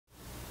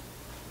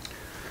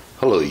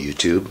Hello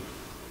YouTube.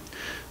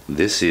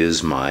 This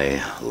is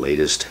my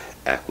latest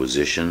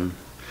acquisition.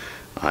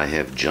 I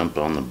have jumped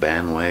on the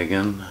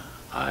bandwagon.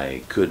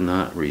 I could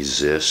not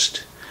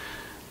resist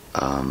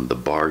the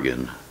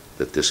bargain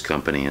that this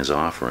company is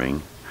offering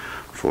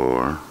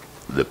for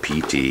the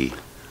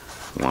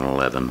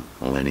PT111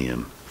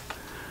 MILLENIUM.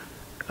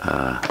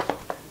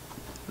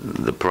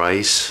 The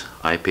price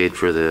I paid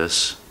for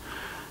this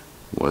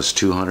was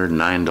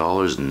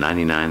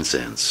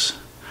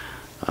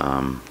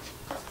 $209.99.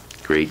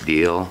 Great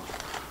deal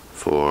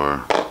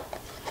for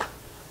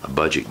a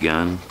budget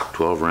gun,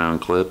 12 round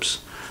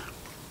clips,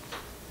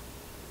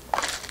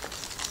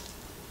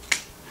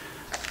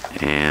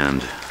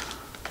 and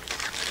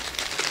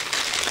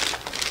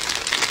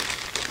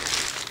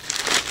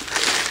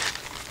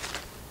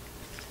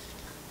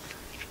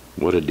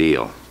what a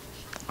deal.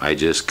 I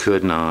just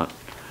could not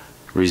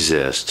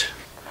resist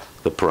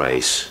the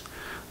price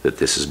that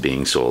this is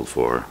being sold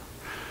for.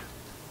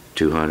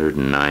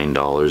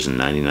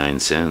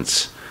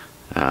 $209.99.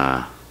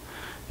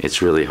 It's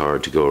really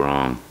hard to go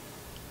wrong.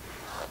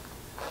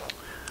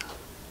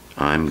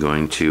 I'm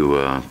going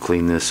to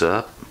clean this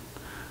up,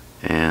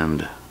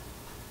 and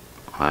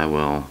I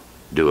will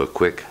do a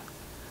quick.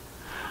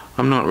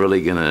 I'm not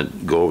really gonna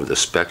go over the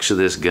specs of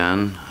this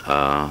gun.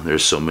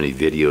 There's so many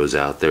videos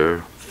out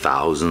there,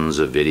 thousands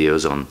of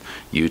videos on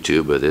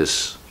YouTube of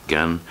this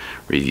gun,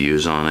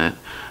 reviews on it,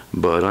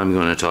 but I'm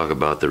going to talk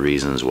about the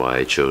reasons why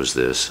I chose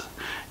this,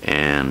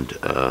 and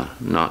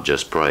not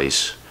just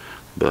price,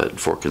 but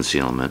for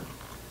concealment.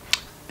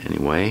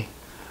 Anyway,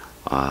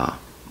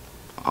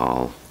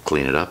 I'll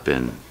clean it up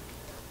and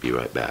be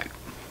right back.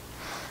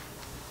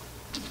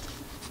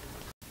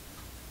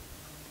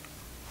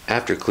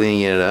 After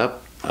cleaning it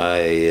up,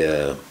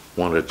 I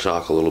wanted to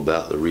talk a little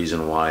about the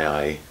reason why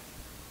I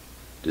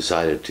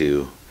decided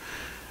to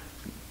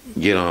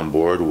get on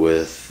board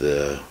with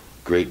the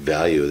great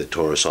value that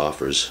Taurus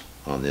offers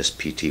on this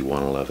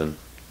PT111.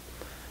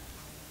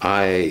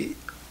 I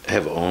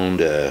have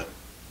owned a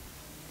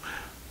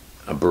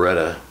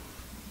Beretta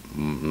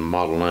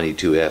Model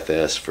 92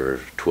 FS for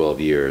 12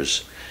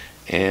 years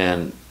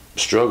and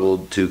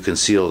struggled to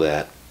conceal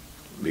that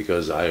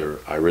because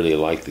I really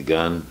like the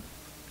gun.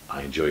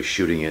 I enjoy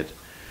shooting it,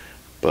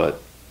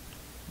 but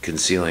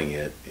concealing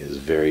it is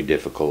very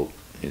difficult.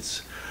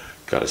 It's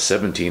got a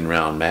 17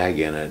 round mag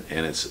in it,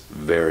 and it's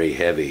very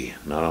heavy.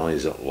 Not only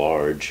is it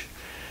large,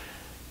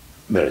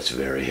 but it's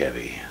very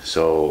heavy.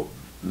 So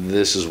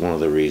this is one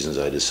of the reasons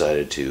I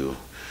decided to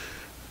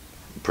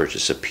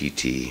purchase a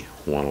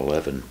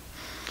PT111.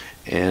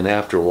 And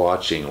after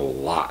watching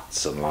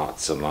lots and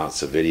lots and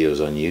lots of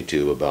videos on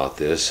YouTube about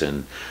this,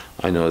 and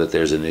I know that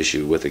there's an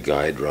issue with the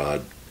guide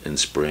rod and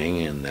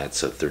spring, and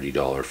that's a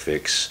 $30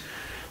 fix,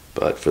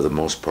 but for the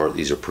most part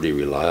these are pretty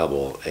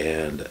reliable.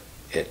 And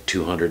at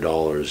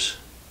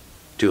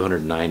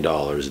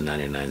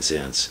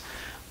 $209.99,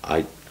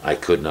 I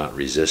could not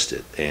resist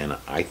it, and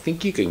I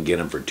think you can get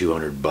them for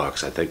 200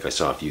 bucks. I think I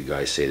saw a few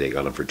guys say they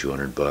got them for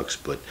 200 bucks,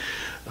 but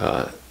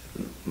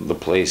the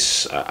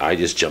place, I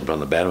just jumped on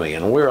the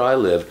bandwagon. And where I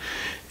live,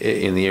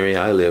 in the area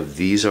I live,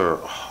 these are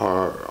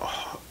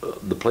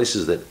the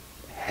places that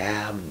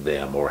have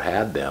them or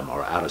had them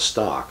are out of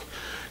stock.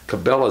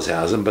 Cabela's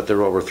has them, but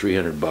they're over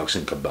 300 bucks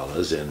in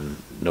Cabela's, and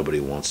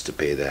nobody wants to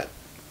pay that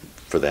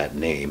for that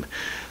name.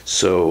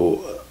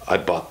 So I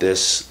bought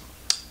this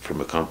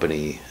from a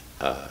company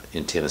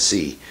in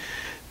Tennessee,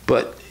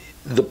 but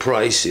the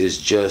price is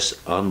just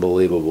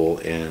unbelievable,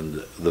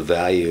 and the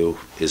value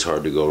is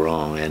hard to go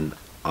wrong. And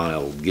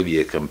I'll give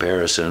you a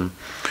comparison.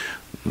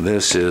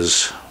 This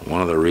is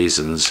one of the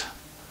reasons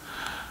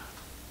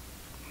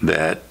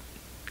that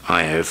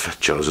I have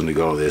chosen to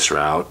go this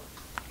route,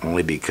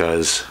 only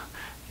because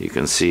you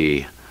can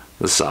see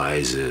the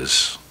size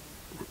is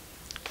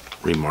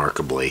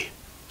remarkably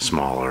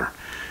smaller,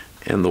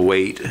 and the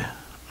weight,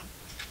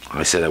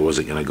 I said I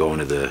wasn't going to go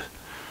into the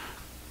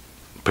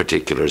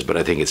particulars, but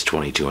I think it's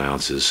 22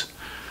 ounces.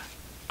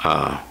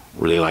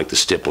 Really like the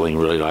stippling,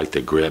 really like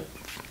the grip.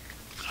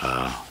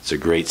 It's a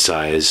great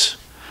size.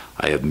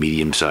 I have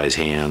medium size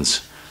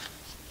hands,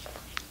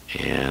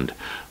 and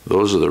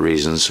those are the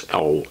reasons.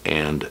 Oh,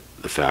 and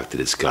the fact that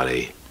it's got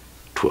a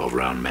 12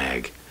 round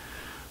mag.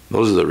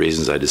 Those are the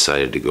reasons I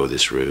decided to go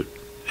this route.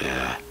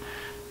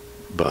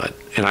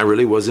 And I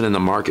really wasn't in the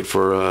market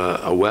for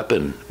a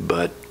weapon,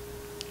 but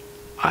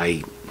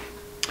I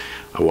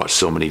watched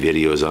so many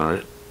videos on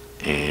it,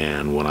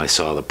 and when I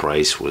saw the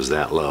price was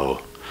that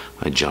low,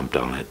 I jumped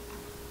on it.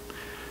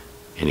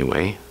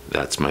 Anyway,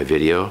 that's my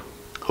video.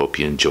 Hope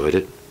you enjoyed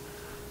it.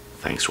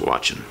 Thanks for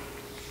watching.